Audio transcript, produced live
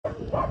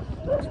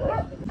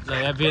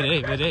यहाँ बेरे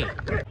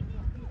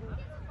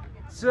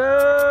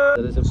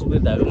सबै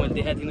धागो मैले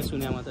देखाएको थिइनँ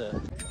सुने मात्र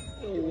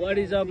what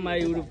is up my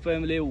YouTube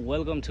family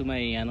welcome to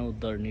my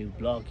another new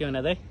blog के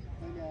भन दाइ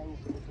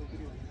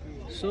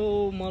सो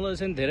मलाई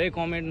चाहिँ धेरै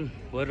कमेन्ट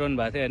गरिरहनु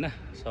भएको थियो होइन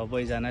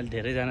सबैजनाले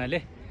धेरैजनाले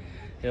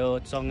यो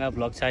चङ्गा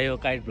भ्लग चाहियो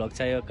काइट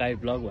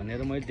भ्लग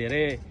भनेर मैले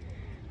धेरै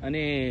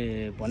अनि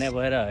भने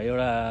भएर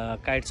एउटा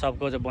काइट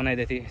सबको चाहिँ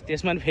बनाइदिएको थिएँ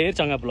त्यसमा पनि फेरि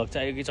चङ्गा भ्लग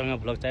चाहियो कि चङ्गा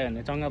भ्लग चाहियो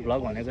भने चङ्गा भ्लग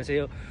भनेको चाहिँ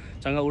यो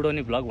चङ्गा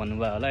उडाउने भ्लग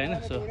भन्नुभयो होला होइन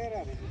सो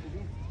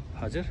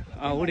हजुर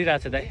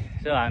उडिरहेको छ दाइ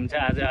सो हामी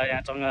चाहिँ आज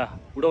यहाँ चङ्गा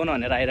उडाउन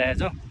भनेर आइरहेको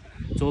छौँ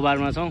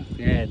चोबारमा छौँ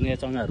यहाँ हेर्नु यहाँ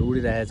चङ्गाहरू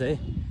उडिरहेको छ है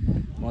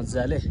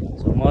मजाले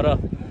सो म र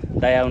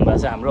दाइ आउनु भएको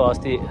छ हाम्रो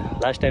अस्ति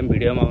लास्ट टाइम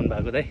भिडियोमा आउनु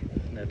भएको दाइ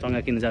चङ्गा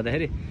किन्न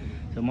जाँदाखेरि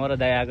सो म र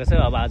दाइ आएको छ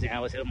अब आज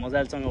यहाँ बसेर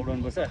मजाले चङ्गा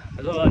उडाउनुपर्छ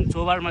र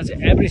चोबारमा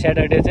चाहिँ एभ्री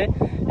स्याटरडे चाहिँ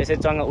यसरी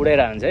चङ्गा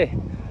उडाइरहेको हुन्छ है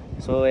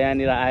सो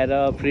यहाँनिर आएर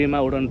फ्रीमा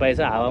उडाउनु पाइन्छ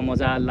हावा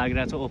मजाले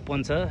लागिरहेको छ ओपन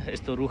छ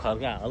यस्तो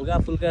रुखहरू हल्का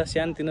फुल्का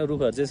सानोतिनो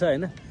रुखहरू चाहिँ छ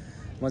होइन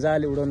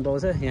मजाले उडाउनु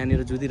पाउँछ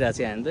यहाँनिर जुदिरहेको छ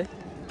यहाँ चाहिँ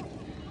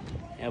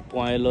यहाँ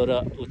पहेँलो र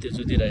उ त्यो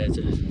जुदिरहेको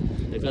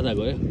छ कता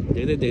गयो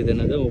देख्दैन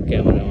त ऊ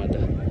क्यामेरामा त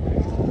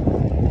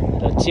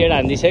चेड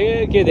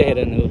हान्दिसक्यो के देखेर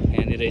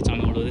यहाँनिर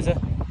चङ्गा उडाउँदैछ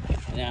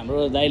अनि हाम्रो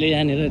दाइले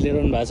यहाँनिर लिएर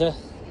आउनु भएको छ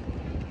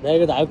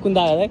दाइको धागो कुन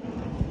धागो दाइ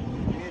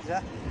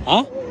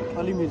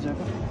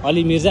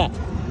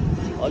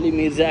अलि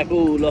मिर्जाको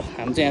ल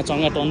हामी चाहिँ यहाँ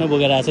चङ्गा टन्नै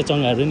बोकेर आएको छ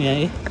चङ्गाहरू नि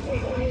यहाँ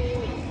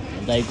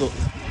दाइको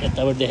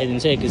यताबाट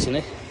देखाइदिन्छ एकैछिन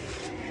है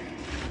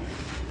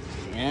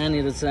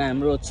यहाँनिर चाहिँ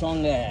हाम्रो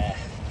चङ्गा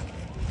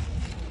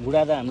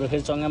बुढा त हाम्रो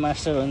फेरि चङ्गा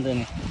मास्टर हो नि त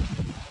नि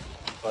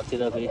कति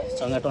त फेरि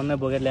चङ्गा टन्नै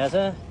बोकेर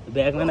ल्याएको छ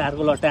ब्यागमा पनि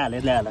अर्को लट्टा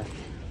हालेर ल्याएर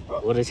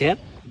हो रहेछ यार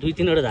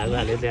 2-3वटा धागो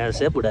हालेर ल्याएको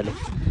छ बुढाले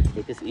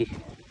एकैछिन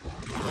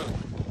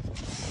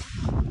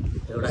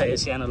एउटा यो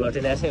सानो लट्टे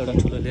ल्याएको छ एउटा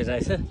ठुलो लिएर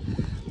आएछ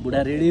बुढा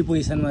रेडी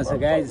पोजिसनमा छ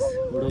गाइज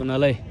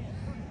उडाउनलाई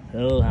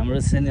हो हाम्रो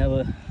चाहिँ अब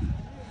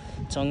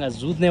चङ्गा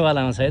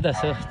जुत्नेवालामा छ है त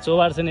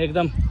चोबार चाहिँ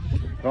एकदम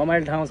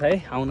रमाइलो ठाउँ छ है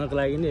आउनको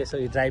लागि नि यसो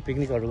ड्राई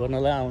पिकनिकहरू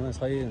गर्नलाई आउन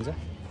सही हुन्छ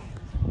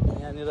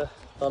यहाँनिर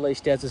तल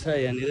स्ट्याचु छ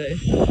यहाँनिर है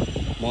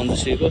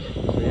मन्जुश्रीको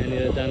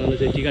यहाँनिर जानुलाई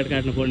चाहिँ टिकट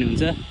काट्नु पर्ने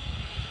हुन्छ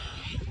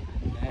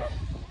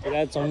पुरा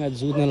चङ्गा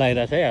जुत्न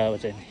लागिरहेको छ है अब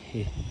चाहिँ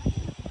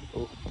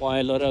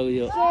पहेँलो र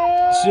उयो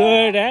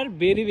चोड यार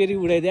बेरी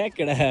उडाइदियो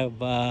केटा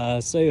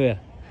बासै हो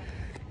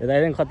यता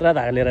चाहिँ खतरा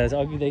धागो लिएर आएछ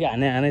अघिदेखि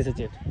हानै छ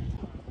चेट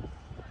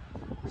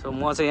सो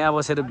म चाहिँ यहाँ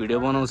बसेर भिडियो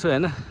बनाउँछु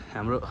होइन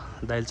हाम्रो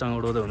दाइले चङ्गा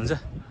उडाउँदै हुनुहुन्छ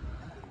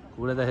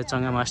उडाउँदाखेरि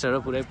चङ्गा मास्टर हो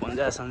पुरै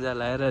पन्जा सन्जा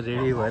लगाएर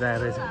रेडी भएर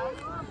आइरहेछ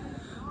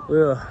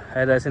उयो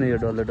आइरहेछ नि यो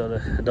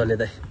डल्ले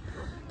दाइ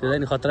त्यो दाइ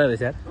नि खतरा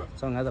रहेछ यार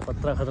चङ्गा त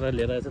खतरा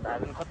लिएर आएछ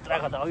धागो पनि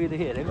खतरा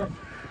अघिदेखि हेरेको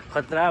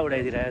खतरा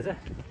उडाइदिइरहेछ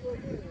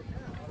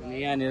अनि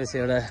यहाँनिर चाहिँ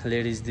एउटा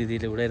लेडिज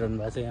दिदीले उडाइरहनु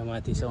भएको छ यहाँ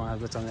माथि छ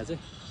उहाँको चङ्गा चाहिँ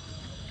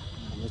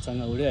हाम्रो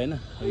चङ्गा उड्यो होइन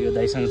यो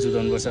दाइसँग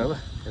जुदाउनुपर्छ अब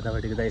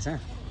यतापट्टिको दाइसँग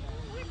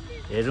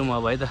हेरौँ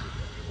अब है त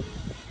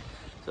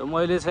सो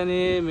मैले चाहिँ नि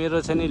मेरो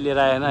चाहिँ नि लिएर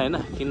आएन होइन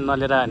किन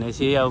नलिएर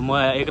भनेपछि अब म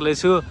एक्लै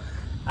छु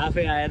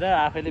आफै आएर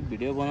आफैले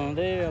भिडियो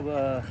बनाउँदै अब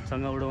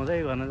चङ्गा उडाउँदै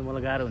गर्न चाहिँ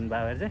मलाई गाह्रो हुने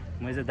भएको भएर चाहिँ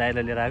मैले चाहिँ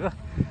दाइलाई लिएर आएको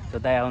सो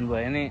दाइ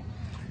आउनुभयो भने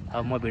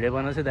अब म भिडियो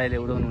बनाउँछु दाइले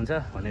उडाउनुहुन्छ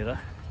भनेर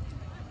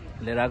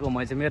लिएर आएको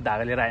मैले चाहिँ मेरो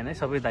धागो लिएर आएन है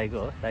सबै दाइको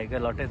हो दाइकै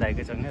लट्टै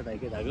दाइकै चङ्गा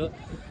दाइकै धागो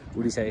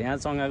उडिसक्यो यहाँ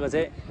चङ्गाको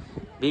चाहिँ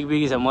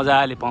बिगी छ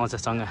मजाले पाउँछ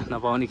चङ्गा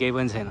नपाउने केही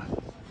पनि छैन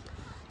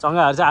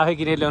चङ्गाहरू चाहिँ आफै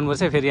किनेर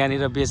ल्याउनुपर्छ फेरि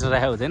यहाँनिर बेचेर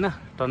राखेको हुँदैन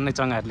टन्नै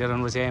चङ्गाहरू लिएर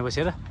आउनुपर्छ यहाँ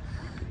बसेर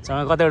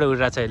चङ्गा कतिवटा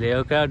उडिरहेको छ अहिले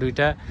एउटा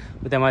 2टा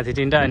उता माथि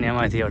 3टा अनि यहाँ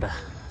माथि एउटा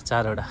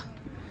 4वटा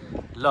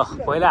ल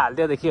पहिला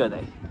हालिदियो त के हो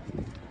दाइ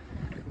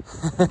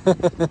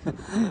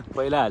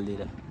पहिला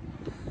हालिदिएर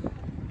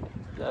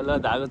ल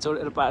धागो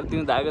चोडेर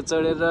पारिदिउँ धागो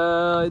चोडेर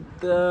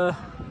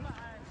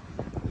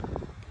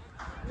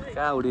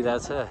कहाँ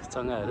उडिरहेछ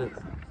चङ्गाहरू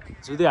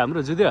जुद्यो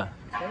हाम्रो जुद्यो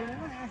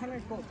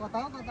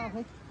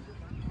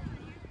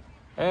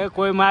ए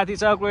कोही माथि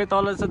छ कोही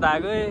तल छ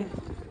धागै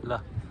ल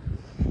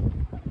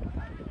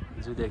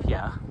जुद्यो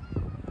क्या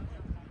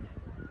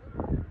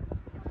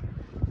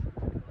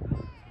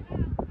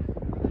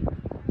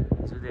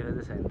जुदेको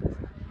चाहिँ छैन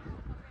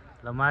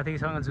ल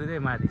माथिसँग जुधे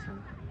माथिसँग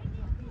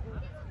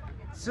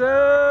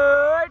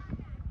चोट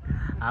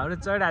हाम्रो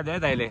चोट हाल्यो है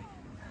दाइले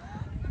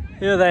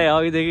यो दाइ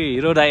अघिदेखि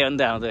हिरो दाइ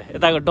अन्त आउँदै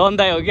यताको डन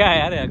दाइ हो क्या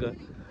यार यहाँको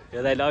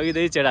यो दाइले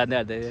अघिदेखि चेड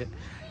हान्दै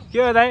के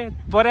हो दाइ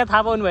पर्या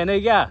थाहा पाउनु भएन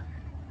क्या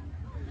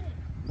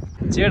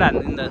चेड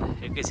हान्दिनु त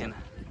एकैछिन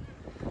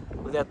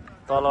उता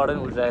तलबाट पनि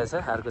उडिरहेको छ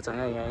अर्को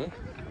चङ्गा यहाँ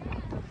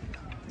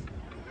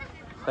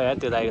खै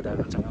त्यो दाइको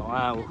धागो चङ्गा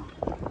उहाँ ऊ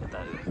यता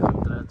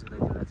खतरा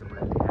जुदाइदिँदा चाहिँ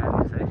बुढाले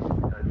यहाँनिर छ है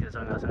त्यो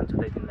चङ्गासँग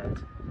जुदाइदिँदा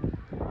छ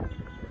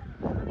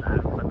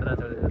धागो खतरा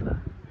चढेर ल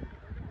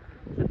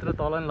त्यत्रो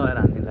तल नि लगाएर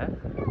हान्दिँदा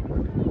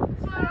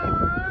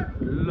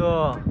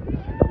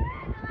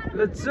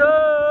ल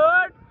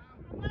चोट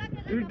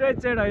दुइटै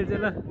चेड अहिले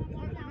ल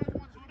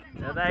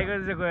दाइको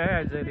चाहिँ गयो है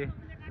अहिले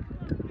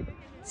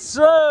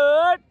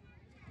चोट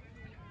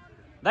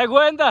दाइ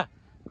गयो नि त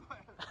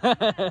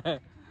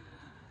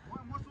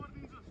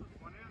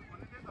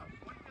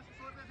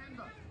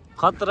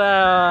खतरा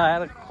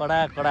यार कडा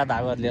कडा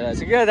धागो लिएर आएको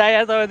छ के दाइ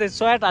यार तपाईँ त्यो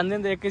स्वेट हान्दियो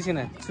नि त एकैछिन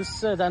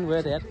चुस्स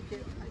जानुभयो त यार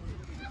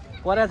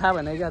परे थाहा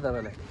भएन क्या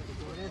तपाईँलाई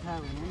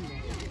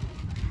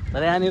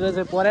तर यहाँनिर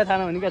चाहिँ परे थाहा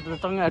नभने क्या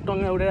टङ्गा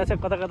टङ्गा उडेर चाहिँ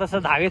कता कता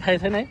छ धागै थाहै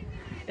छैन है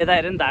यता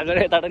हेऱ्यो नि धागो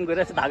यताबाट पनि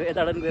गइरहेछ धागो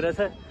यताबाट पनि गइरहेछ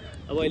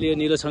अब अहिले यो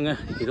निलोसँग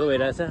हिरो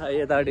भइरहेछ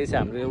यतापट्टि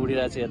चाहिँ हाम्रो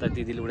उडिरहेको छ यता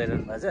दिदीले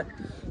उडाइरहनु भएको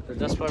छ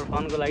जस्ट फर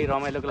फनको लागि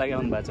रमाइलोको लागि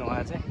आउनु भएको छ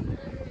उहाँ चाहिँ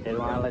फेरि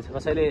उहाँलाई चाहिँ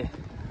कसैले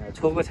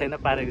छोएको छैन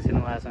पारेको छैन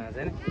उहाँसँग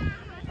चाहिँ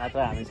मात्र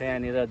हामी चाहिँ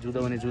यहाँनिर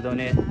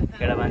जुदाउने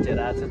केटा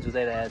मान्छेहरू आएको छ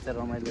जुदाइरहेको छ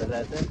रमाइलो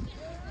गरिरहेको छ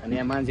अनि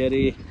यहाँ मान्छेहरू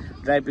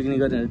ड्राई पिकनिक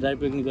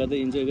गर्दै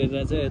इन्जोय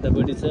गरिरहेको छ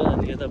यतापट्टि छ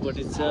अनि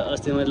यतापट्टि छ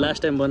अस्ति मैले लास्ट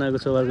टाइम बनाएको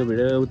चोभारको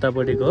भिडियो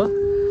उतापट्टिको हो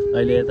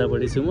अहिले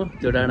यतापट्टि छु म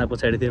त्यो डाँडा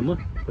पछाडि थिएँ म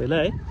पहिला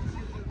है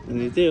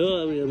अनि त्यही हो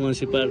अब यो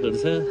मन्सी पार्कहरू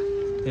छ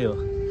त्यही हो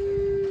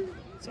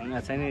सँग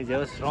छैन जे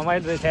होस्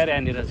रमाइलो रहेछ यार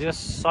यहाँनिर यो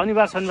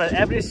शनिबार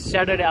एभ्री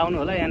स्याटरडे आउनु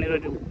होला यहाँनिर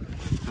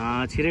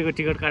छिरेको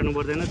टिकट काट्नु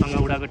पर्दैन सँग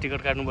उडाको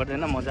टिकट काट्नु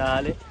पर्दैन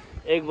मजाले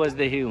 1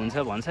 बजीदेखि हुन्छ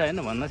भन्छ होइन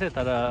भन्नु चाहिँ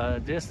तर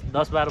जस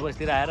 10-12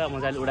 बजीतिर आएर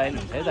मजाले उडाइ नि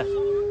हुन्छ है त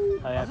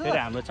यहाँ फेरि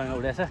हाम्रोसँग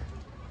उडाएछ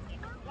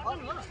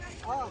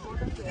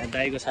यहाँ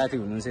दाईको साथी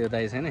हुनुहुन्छ यो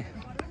दाई चाहिँ नि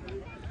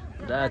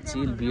पुरा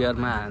चिल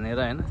बियरमा हानेर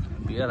होइन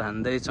बियर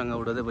हान्दैसँग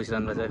उडाउँदै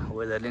बसिरहनु भएको छ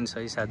वेदरले पनि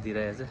सही साथ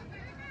दिइरहेछ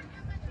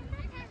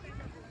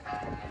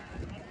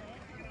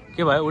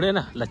के भयो उडेन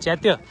ल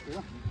च्यात्यो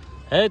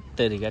है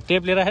तरिका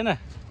टेप लिएर आएन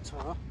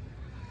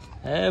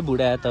ए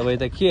बुढा तपाईँ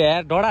त के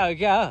यार डढा हो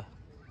क्या हो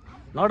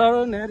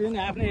नडराउनु यार यो नि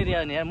आफ्नै एरिया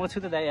हो नि यार म छु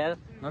त दाइ यार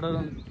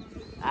नडराउनु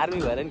आर्मी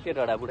भएर नि के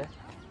डढा बुढा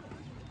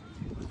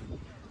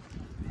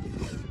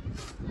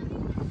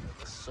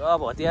सब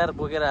हतियार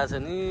बोकेर आएको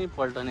छ नि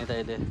पल्टने त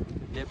अहिले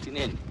लेफ्टी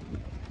नै नि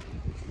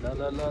ल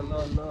ल ल ल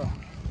ल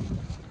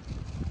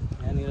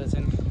यहाँनिर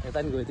चाहिँ यता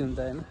नि गइदिउँ नि त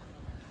होइन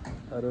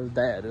अरू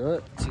दाईहरू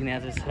चिने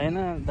चाहिँ छैन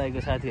दाईको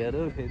साथीहरू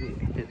फेरि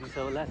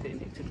रिसाउला फेरि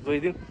एकचोटि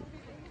गइदिउँ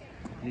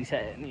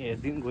रिसायो नि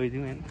हेरिदिउँ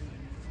गइदिउँ होइन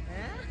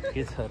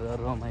के छ र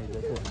रमाइलो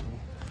छ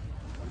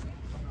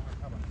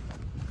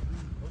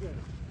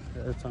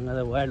सँग त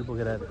वाइल्ड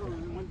बोकेर आएको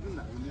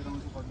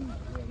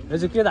यो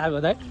चाहिँ के धाएको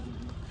दाइ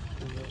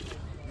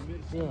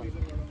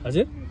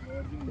हजुर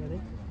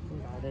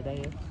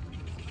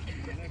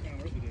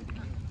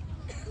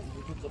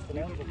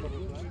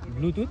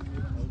ब्लुटुथ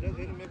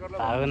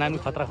धागो नानी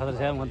खतरा खतरा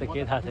छ म त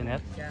केही थाहा छैन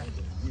यार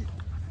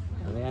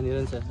यहाँनिर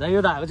नि छ दाइ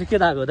यो धागो चाहिँ के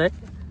धागो हो दाइ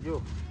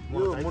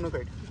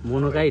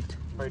मोनोकाइट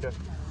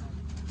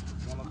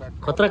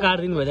खतरा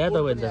काटिदिनु भयो यार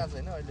तपाईँले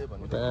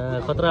त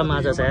खतरा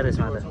माछा छ यार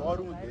यसमा त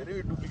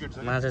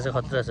माछा चाहिँ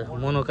खतरा छ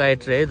मोनोकाइट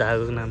रे है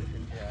धागोको नाम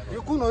यो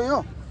कुन हो यो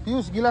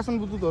पियुष गिलासन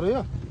बुतुत हो र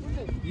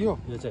यो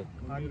चाहिँ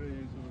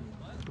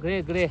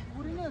ग्रे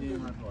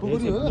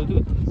खुकुरी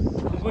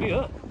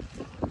हो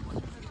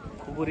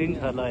खुकुरी नि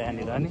छ ल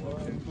यहाँनिर अनि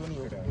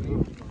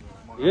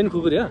यो नि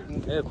खुकुरी हो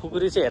ए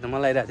खुकुरी चाहिँ हेर्नु मन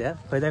लागिरहेको थियो यार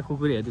खै त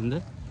खुकुरी हेरिदिउँ त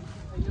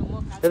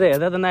त्यो त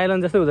हेर्दा त नाइलन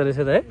जस्तो हुँदो रहेछ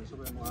त है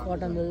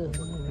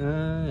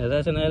हेर्दा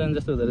चाहिँ नाइलन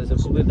जस्तो हुँदो रहेछ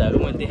खुकुरी धागो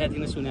मैले देखाएको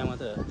थिइनँ सुने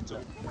मात्र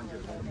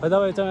खै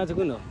तपाईँ चङ्गा चाहिँ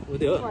कुन हो उ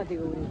त्यो हो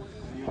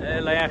ए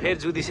ल यहाँ फेरि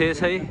जुदिसकेछ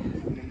है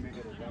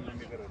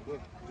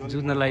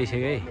जुत्न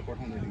लागिसक्यो है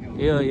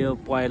यो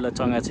पहेँलो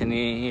चङ्गा चाहिँ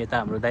नि यता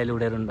हाम्रो दाइले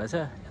उडाइरहनु भएको छ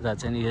यता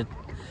चाहिँ नि यो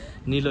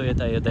निलो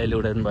यता यो दाइले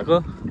उडाइरहनु भएको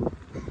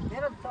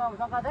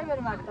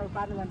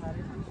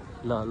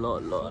ल ल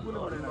ल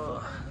ल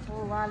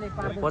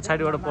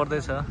पछाडिबाट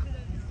पर्दैछ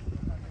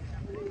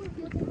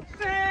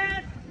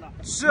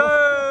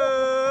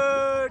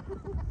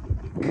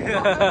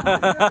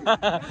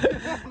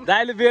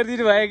दाइले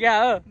बेरिदिनु भयो क्या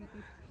हो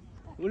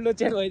उल्टो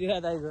चेट भइदियो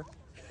दाइको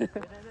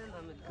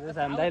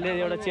दाइले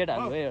एउटा चेट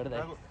हाल्नु भयो एउटा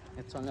दाइ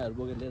चङ्गाहरू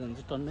बोकेर लिएर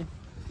हुन्छ टन्नै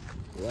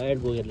वाइट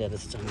बोकेर ल्याएर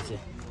चाहिँ चङ्गा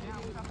चाहिँ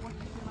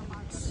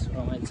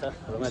रमाइलो छ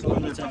रमाइलो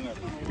गर्नु छ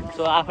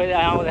सो आफैले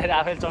आउँदाखेरि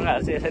आफैले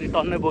चङ्गाहरू चाहिँ यसरी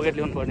टन्नै बोकेर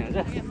ल्याउनु पर्ने हुन्छ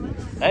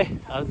है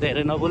अब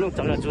धेरै नबोलौँ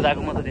चङ्गा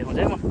जुदाएको मात्रै देखाउँछ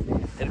है म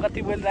धेरै कति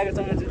बोलिरहेको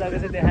चङ्गा जुदाएको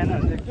चाहिँ देखाएन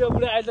भने के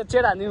बुढा अहिले त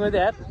चेट हान्दिनु भयो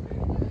यार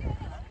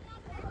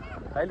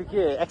अहिले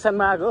के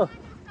एक्सनमा आएको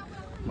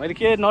मैले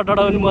के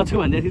नडराउने म छु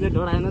भन्दै थिएँ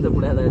डराएन त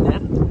बुढा त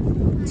यार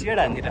चेट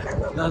हान्दिन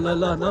ल ल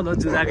ल ल ल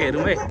जुदाएको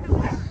हेरौँ है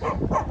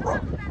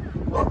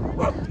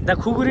दा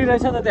खुकुरी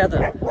रहेछ त त्यहाँ त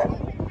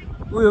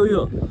उयो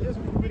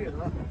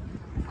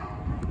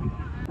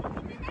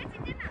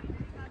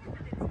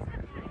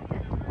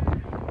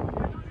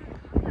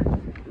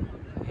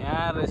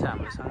यहाँ रहेछ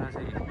हाम्रोसँग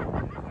चाहिँ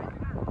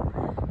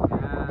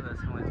यहाँ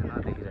रहेछ मैले चाहिँ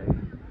नदेखिरहेको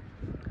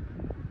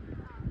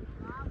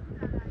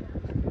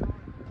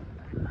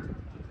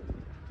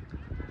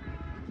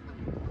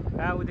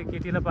कहाँ उ त्यो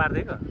केटीलाई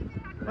पारिदिएको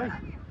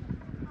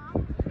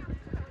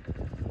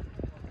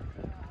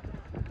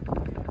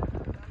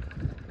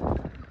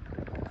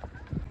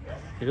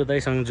हिरो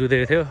दाइसँग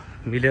जुधेको थियो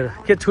मिलेर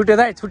के छुट्यो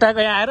दाइ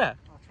छुट्टाएको यहाँ आएर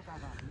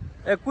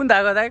ए कुन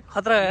धागो दाइ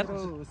खतरा यार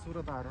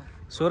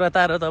 16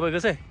 तार हो तपाईँको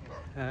चाहिँ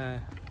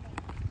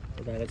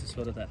धागो चाहिँ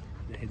 16 तार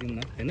देखाइदिउँ न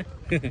होइन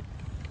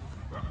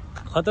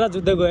खतरा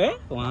जुत्दै गयो है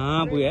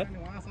वहाँ पुग्यो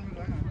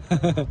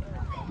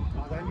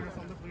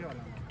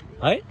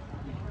है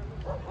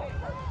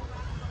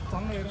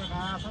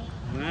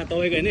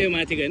तपाईँको होइन यो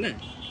माथिको होइन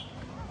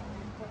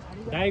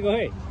दाइको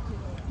है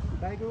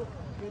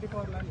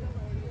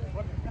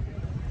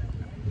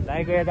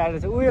दाइको यता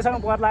रहेछ उयोसँग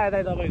पर्ला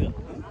यता तपाईँको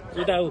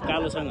जुत्ता ऊ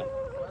कालोसँग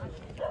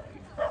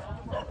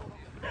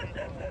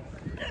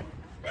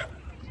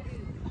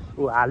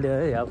ऊ हाल्यो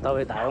है अब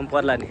तपाईँ धागो पनि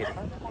पर्ला नि फेरि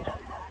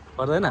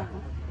पर्दैन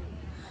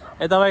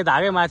ए तपाईँ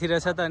धागै माथि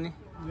रहेछ त अनि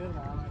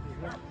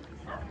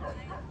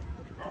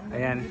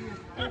यहाँ नि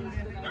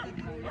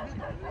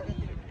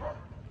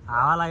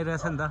हावा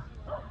लागिरहेछ नि त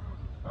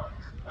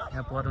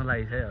यहाँ पर्नु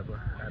लागि छ है अब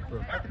अर्को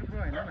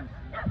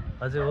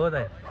हजुर हो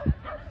दाइ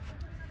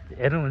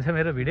हेर्नुहुन्छ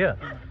मेरो भिडियो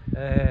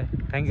ए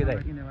थ्याङ्क यू दाइ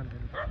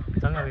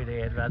चङ्गा भिडियो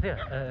हेरिरहेको थियो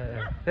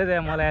त्यही त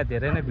मलाई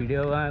धेरै नै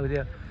भिडियोमा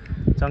उयो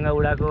चङ्गा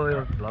उडाको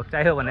भ्लग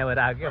चाहियो भने भएर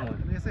आएको क्या म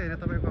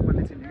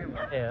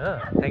ए हो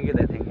थ्याङ्क यू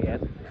दाइ थ्याङ्क यू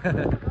यार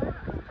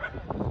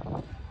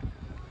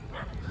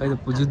खै त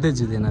जुत्दै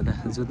जुत्दैन त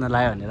जुत्न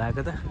लायो भनेर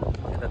आएको त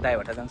यता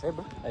दाइबाट जान्छ है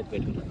अहिले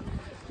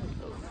भेटौँ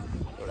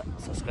एउटा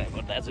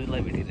सब्सक्राइबर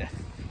दाजुलाई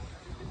भेटिरहेको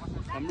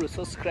हाम्रो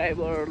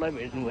सब्सक्राइबरलाई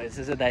भेट्नु भएछ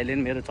चाहिँ दाइले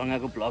नि मेरो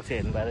चङ्गाको भ्लग चाहिँ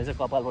हेर्नु भएर चाहिँ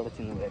कपालबाट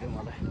चिन्नु भयो अरे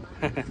मलाई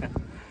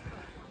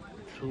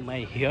थ्रु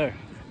माई हियर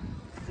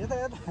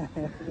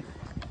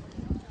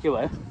के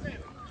भयो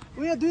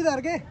उयो दुई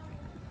धार के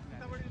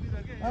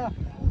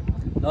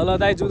ल ल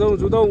दाइ जुधौँ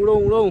जुधौँ उडौँ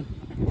उडौँ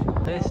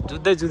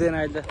जुत्दै जुत्दैन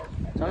अहिले त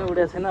सँगै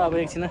उडेको छैन अब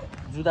एकछिन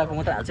जुदाको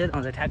मात्रै हाल्छ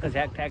आउँछ ठ्याक्क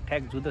झ्याक ठ्याक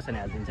ठ्याक जुत्दो छ नि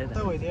हालिदिन्छ है त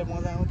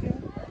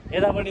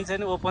यतापट्टि चाहिँ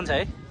नि ओपन छ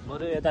है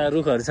बरु यता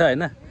रुखहरू छ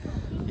होइन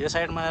यो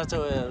साइडमा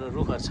चाहिँ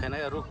रुखहरू छैन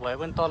रुख भए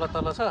पनि तल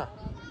तल छ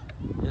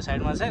यो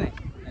साइडमा छ नि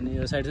अनि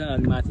यो साइड चाहिँ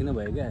अलि माथि नै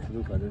भयो क्या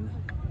रुखहरू नि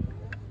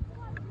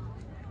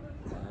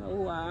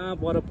उहाँ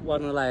पर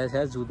पर्न लागेको छ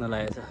जुत्न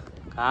लागेको छ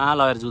कहाँ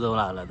लगेर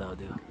जुदाउला होला त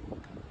त्यो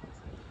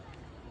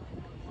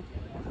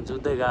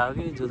जुत्दै गयो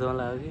कि जुदाउन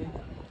लाग्यो कि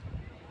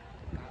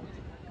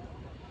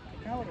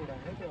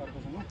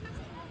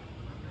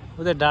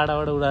उतै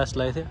डाँडाबाट उडा जस्तो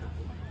लागेको थियो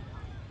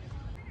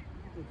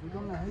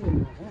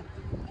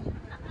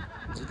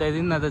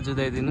जुताइदिनु न त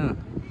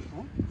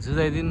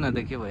जुताइदिनु न त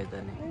के भयो त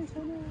नि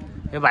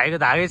यो भाइको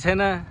धागै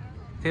छैन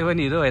त्यो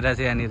पनि हिरो भइरहेको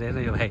छ यहाँनिर होइन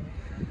यो भाइ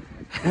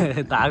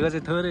धागो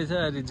चाहिँ थोरै छ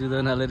अनि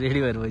जुदाउनलाई रेडी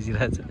भएर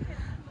बसिरहेको छ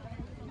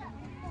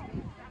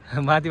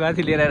माथि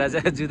माथि लिएर आइरहेको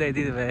छ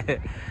जुदाइदिनु भाइ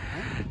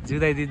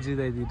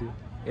जुदाइदिनु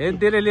हेर्नु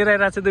त्यसले लिएर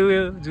आइरहेको छ त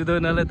उयो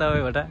जुदाउनलाई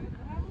तपाईँबाट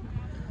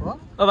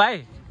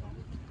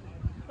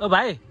ओ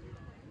भाइ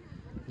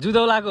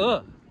जुदाउलाको हो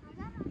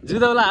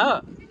जुदाउला हो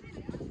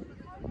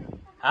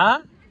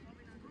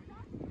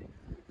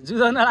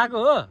जुदाउन आएको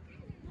हो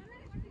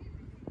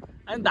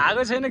अनि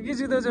धागो छैन के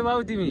जुदाउँछ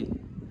बाबु तिमी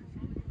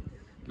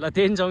ल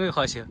त्यही नि चङ्गै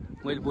खस्यो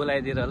मैले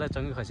बोलाइदिएर होला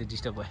चङ्गै खस्यो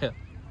डिस्टर्ब भयो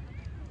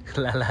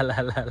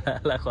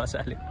ल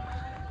खसाल्यो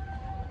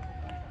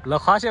ल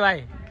खस्यो भाइ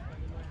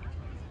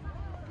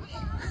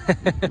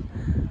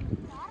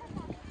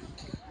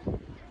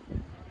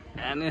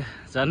अनि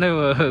झन्डै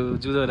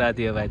जुदाउरहेको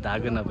थियो भाइ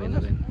धागो नभएन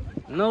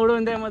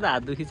नउडाउने त्यहाँ म त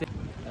हात दुखी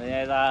चाहिँ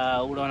यता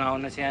उडाउन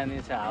आउनु चाहिँ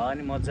यहाँनिर चाहिँ हावा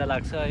नि मजा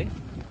लाग्छ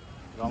है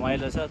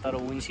रमाइलो छ तर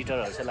विन्ड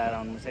सिटरहरू चाहिँ लगाएर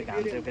आउनु चाहिँ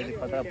घाम चाहिँ फेरि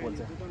खतरा पोल्छ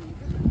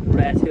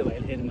उडाएको थियो भाइ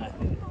फेरि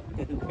माथि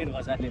फेरि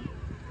खसाल्यो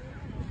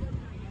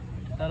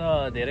तर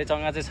धेरै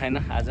चङ्गा चाहिँ छैन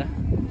आज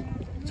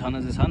छन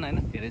चाहिँ छन् होइन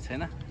धेरै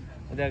छैन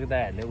त्यहाँको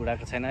दाइहरूले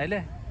उडाएको छैन अहिले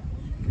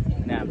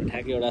अनि हाम्रो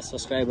ठ्याक्कै एउटा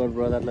सब्सक्राइबर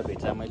ब्रदरलाई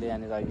भेट्छ मैले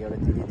यहाँनिर अघि एउटा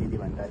दिदी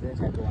भन्दाखेरि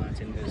ठ्याक्कै उहाँ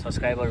चाहिँ मेरो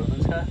सब्सक्राइबर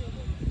हुनुहुन्छ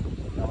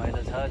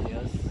रमाइलो छ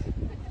होस्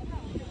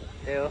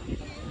त्यही हो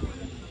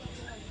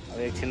अब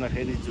एकछिनमा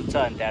फेरि जुत्छ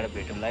अनि त्यहाँबाट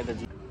भेटौँला है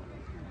त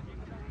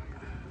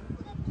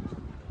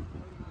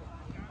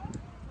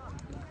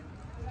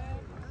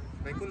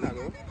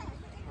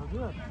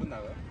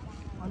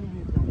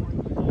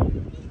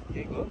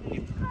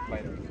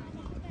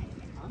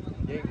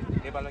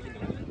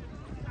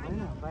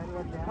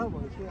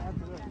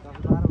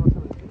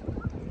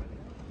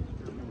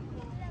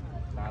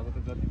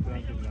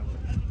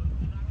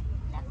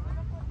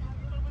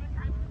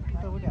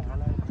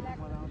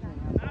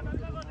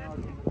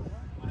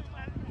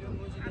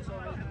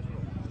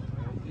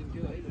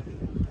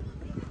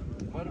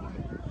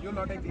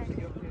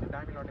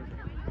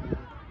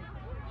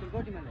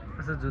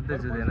कसो जुत्दै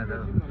जुत्दैन त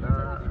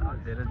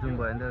धेरै जुम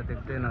भयो भने त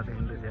देख्दै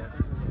नदेखिँदै थियो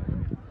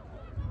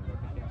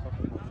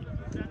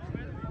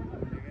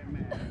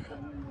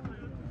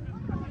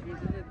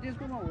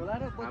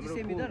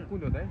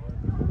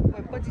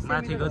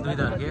माथिको दुई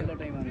धार के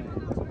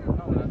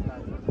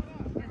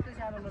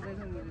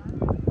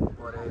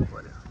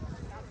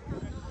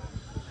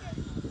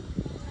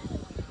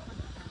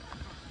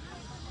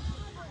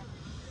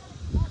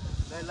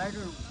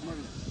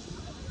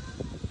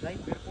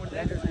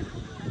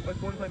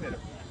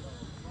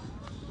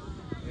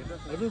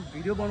पर्यो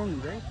भिडियो बनाउनु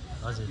हुन्छ है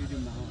हजुर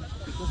युट्युबमा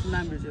कस्तो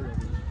नाम बिर्स्यो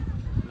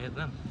मेरो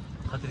नाम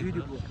खत्री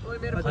युट्युबको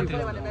खत्री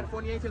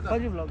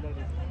कति भ्लग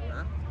गर्दै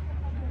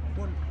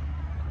फोन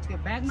त्यो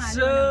ब्यागमा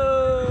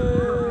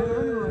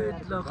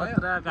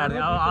खतरा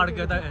काट्यो अब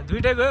अड्क्यो त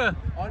दुइटै गयो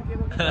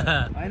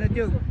होइन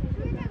त्यो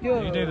त्यो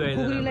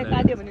कुकुरीलाई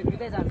काट्यो भने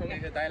दुइटै जान्छ क्या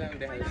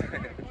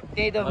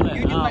त्यही त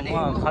युट्युबमा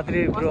देखेको खत्री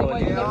ब्रो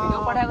भिडियो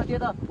पठाएको थियो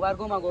त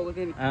वारकोमा गएको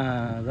थियो नि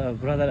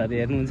ब्रदरहरू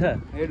हेर्नुहुन्छ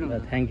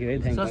थ्याङ्क यू है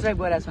थ्याङ्क यू सब्सक्राइब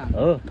गरेछ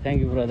हो thank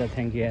you brother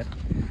thank you यार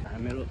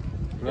मेरो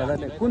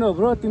ब्रदरले कुन हो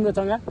ब्रो तिम्रो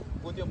चङ्गा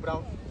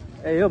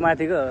ए यो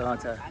माथिको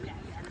अच्छा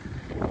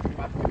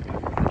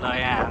ल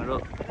यहाँ हाम्रो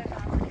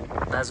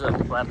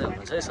दाजुहरूले पार्दै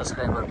हुनुहुन्छ है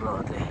सब्सक्राइबर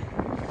ब्रोहरूले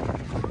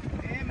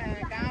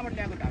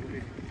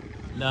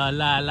ल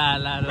ल ल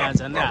ल ल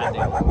झन्डै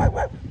हाल्दै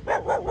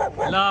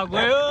ल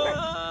गयो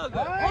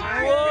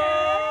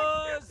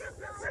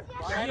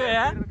के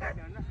यार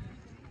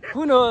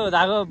कुन हो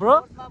धागो ब्रो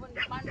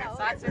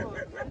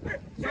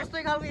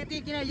सस्तै खालको यति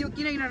यो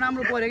किन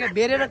राम्रो पर्यो क्या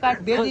बेरेर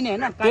बेर्दिने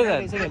होइन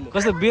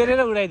कस्तो बेरेर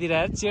उडाइदिएर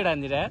चेड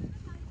हानिदिएर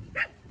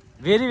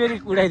भेरी भेरी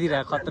उडाइदिएर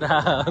खतरा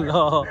ल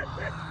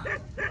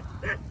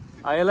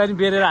यसलाई नि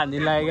बेरेर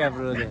हानिदिनु लाग्यो क्या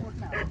ब्रोले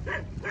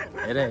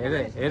हेरे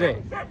हेरे हेरे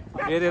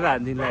बेरेर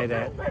हानिदिनु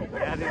लागिरहेको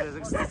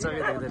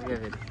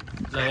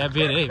ल यहाँ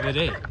बेर है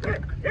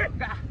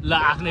ल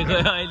आफ्नै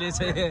गयो अहिले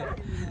चाहिँ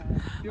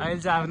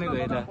आफ्नै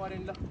गयो त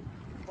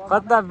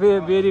खतरा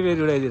बेरी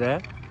बेरी उडाइदिएर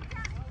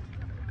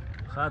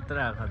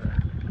खतरा खतरा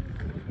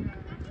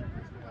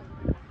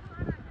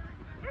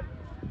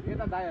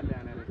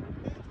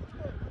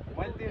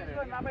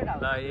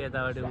ल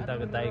यताबाट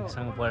उताको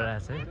दाइसँग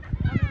पढिरहेको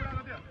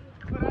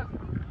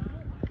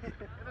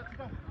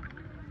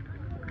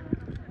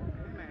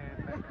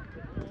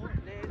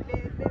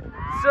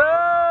छ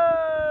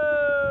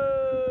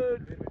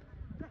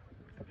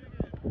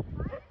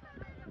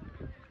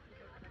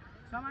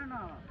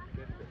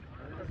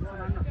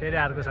फेरि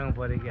अर्कोसँग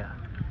पऱ्यो क्या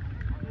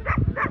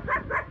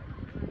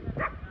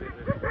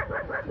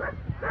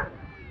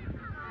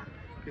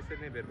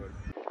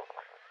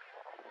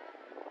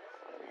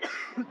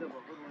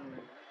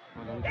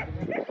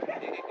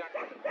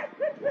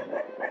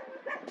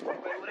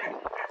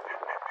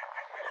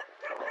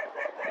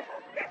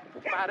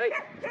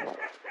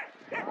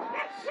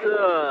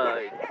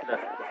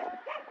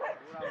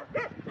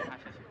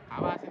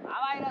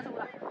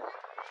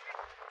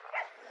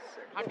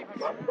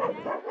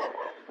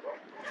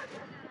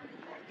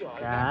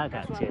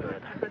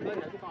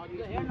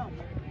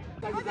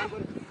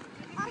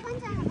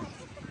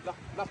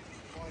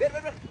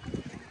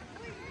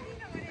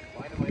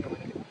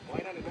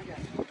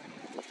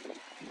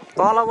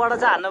तलबाट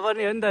चाहिँ हान्नु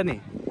पर्ने हो नि त नि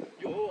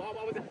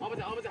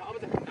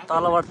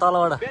तलबाट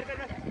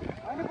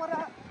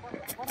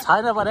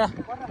छैन पर्या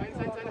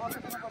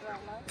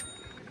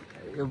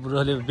यो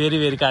ब्रोले बेरी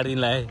बेरी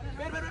काटिदिनु है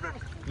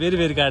बेरी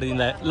बेरी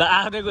काटिदिनु ल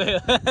आफ्नै गयो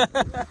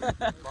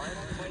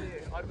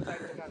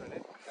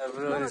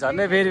ब्रोले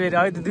झन्डै फेरि फेरि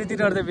अहिले त 2-3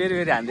 त फेरि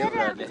फेरि हान्दियो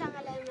ब्रोहरूले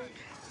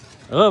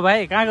हो भाइ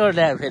कहाँबाट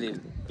ल्यायो फेरि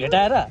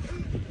भेटाएर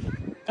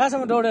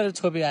कहाँसम्म दौडेर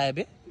छोपी आयो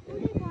बे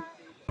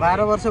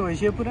 12 वर्ष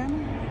भइसक्यो पुरानो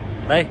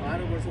भाइ 12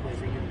 वर्ष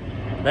भइसक्यो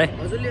भाइ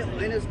हजुरले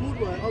होइन स्मुथ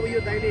भयो अब यो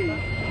दाइले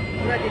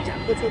पुरा त्यो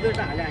झापको छोपेर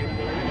हाले हाल्नु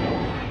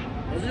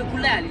हजुरले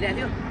खुल्लै हालिरहेको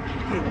थियो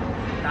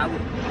धागो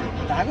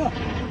धागो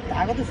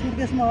त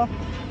सुटकेसमा हो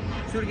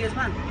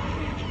सुर्केसमा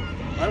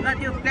हल्का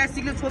त्यो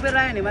प्लास्टिकले छोपेर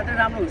आयो भने मात्रै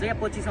राम्रो हुन्छ क्या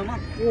पछिसम्म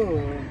यो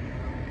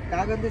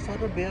कागजले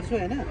सबै बेर्छु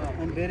होइन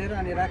अनि बेरेर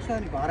अनि राख्छ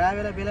अनि घर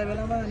आएर बेला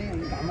बेलामा अनि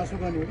घाममा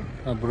सुकाउने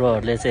हो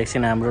ब्रोहरूले चाहिँ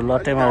एकछिन हाम्रो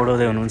लट्टैमा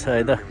उडाउँदै हुनुहुन्छ है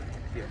त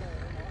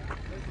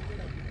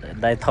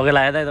दाइ थकै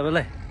लाग्यो दाइ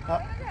तपाईँलाई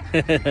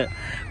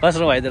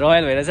कस्तो भयो त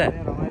रमाइलो भइरहेछ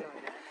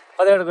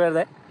कतिवटा गएर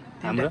दाइ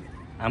हाम्रो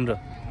हाम्रो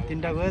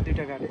 3टा गयो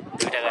 2टा काट्यो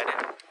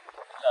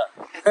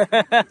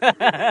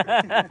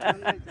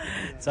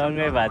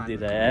सँगै भात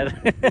दिँदा यार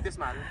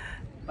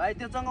भाइ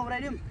त्यो चङ्गा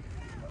उडाइदिउँ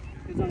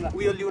त्यो चङ्गा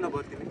उयो लिउन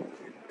पर्दैन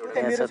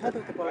मेरो छ त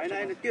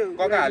हैन त्यो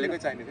कका हालेको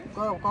चाहिने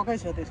ककै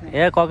छ त्यसमा ए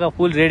कका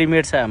फुल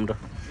रेडिमेड छ हाम्रो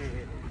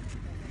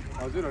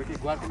हजुर हो कि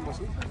ग्वार्किन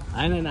बस्नु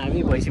हैन हैन हामी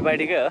भैँसी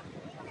पार्टीकै हो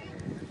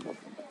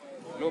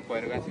लोप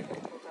भएर गएको छ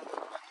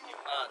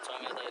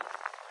चङ्गा त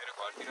मेरो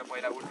घरतिर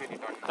पहिला उठ्थ्यो नि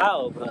टन कहाँ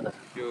हो ब्रदर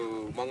त्यो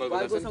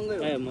मंगलको सँगै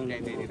ए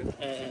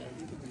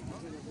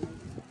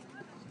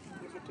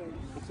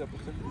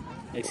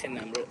एकछिन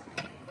हाम्रो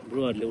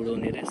ब्रोहरूले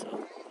उडाउने रहेछ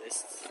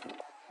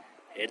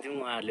हेरिदिउँ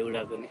उहाँहरूले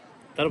उडाएको नि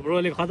तर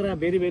ब्रोले खतरा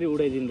बेरी बेरी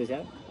उडाइदिँदैछ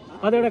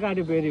कतिवटा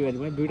काट्यो बेरी बेरी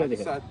मैले 2टा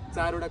देखेँ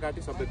 4वटा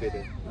काट्यो सबै बेरी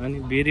अनि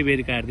बेरी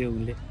बेरी काट्दियो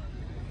उनले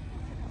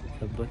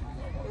सबै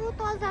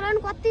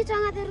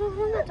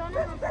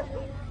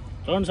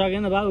चढ्न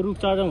सकेन बाबु रुख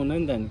चढाउँ हुँदैन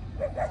नि त नि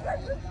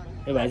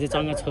यो भाइ चाहिँ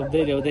चङ्गा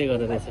छोप्दै ल्याउँदै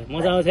गर्दो रहेछ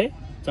मजा आउँछ है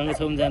चङ्गा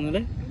छोप्नु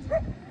जानुलाई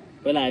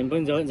पहिला हामी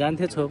पनि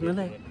जान्थ्यो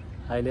छोप्नुलाई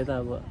अहिले त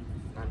अब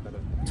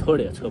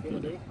छोड्यो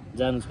छोप्नुलाई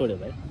जानु छोड्यो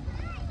भाइ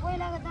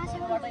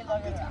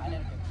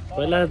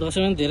पहिला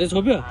दसैँमा पनि धेरै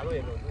छोप्यो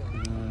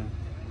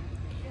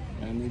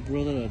हाम्रो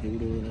ब्रोदरहरूले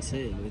उडाउँदो रहेछ है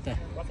यता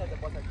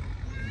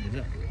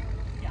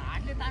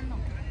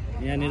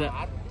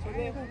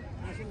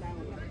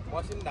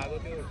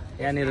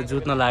यहाँनिर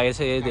जुत्न लागेछ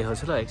यही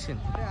देखाउँछु ल एकछिन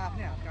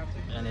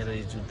यहाँनिर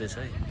यो जुत्दैछ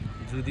है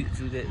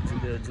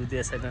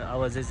जुदिया छैन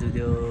अब चाहिँ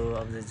जुद्यो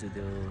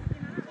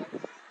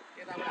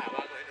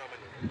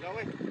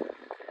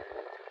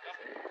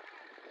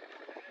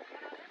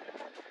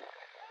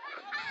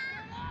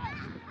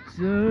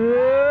यो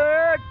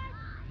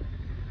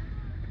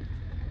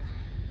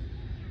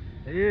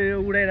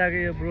उडाइरहेको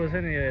यो ब्रो छ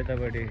नि यो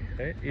यतापट्टि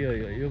है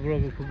यो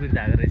ब्रोको खुकुरी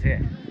धाएको रहेछ है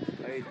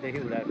देखि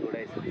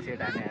उडाएको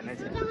सेट हाने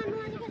छ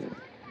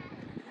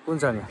कुन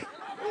छ नि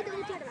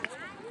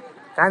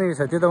कहाँनिर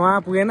छ त्यो त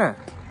उहाँ पुगेन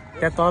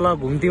त्यहाँ तल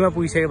घुम्तीमा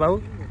पुगिसक्यो बाबु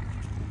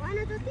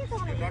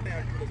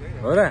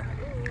हो र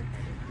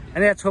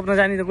अनि यहाँ छोप्न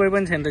जाने त कोही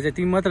पनि छैन रहेछ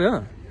तिमी मात्रै हो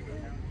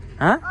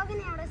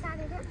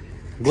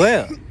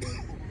गयो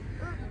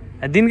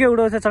दिनकै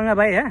उडाउँछ चङ्गा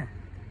भाइ हा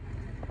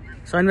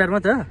शनिबार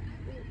मात्र हो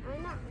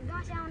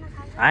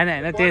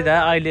होइन त्यही त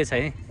अहिले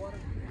चाहिँ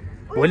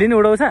भोलि नै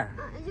उडाउँछ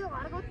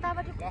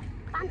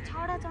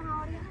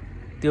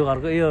त्यो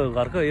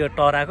घरको यो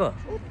टराको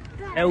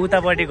ए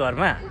उतापट्टि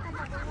घरमा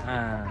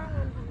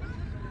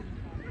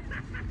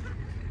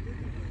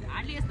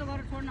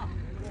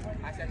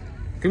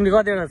तिमीले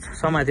कतिवटा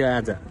समात्यो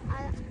आज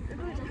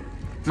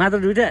मात्र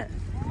दुइटा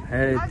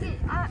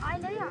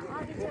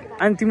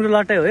अनि तिम्रो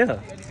लट्टै हो यो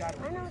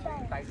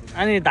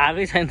अनि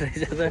धागै छैन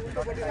रहेछ त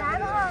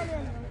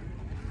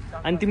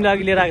अनि तिमीले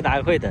अघि लिएर आएको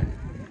धागो खोइ त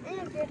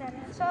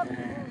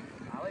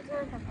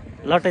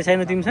लट्टै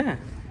छैन तिमीसँग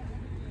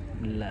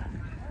ल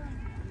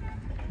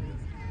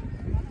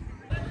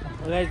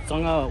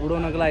सँग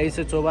उडाउनको लागि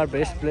चाहिँ चोबार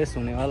बेस्ट प्लेस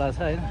हुनेवाला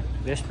छ होइन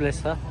बेस्ट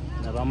प्लेस छ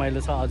रमाइलो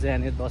छ अझै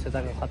यहाँनिर दस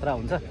यताको खतरा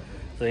हुन्छ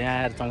सो यहाँ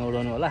आएर सँग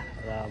उडाउनु होला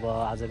र अब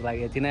आजको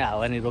लागि यति नै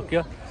हावा नि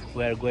रोक्यो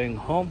we are going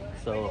home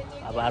so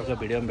अब अर्को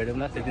भिडियोमा भेटौँ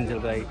न त्यति जेल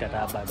गई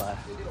tata bye by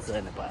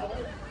Jay Nepal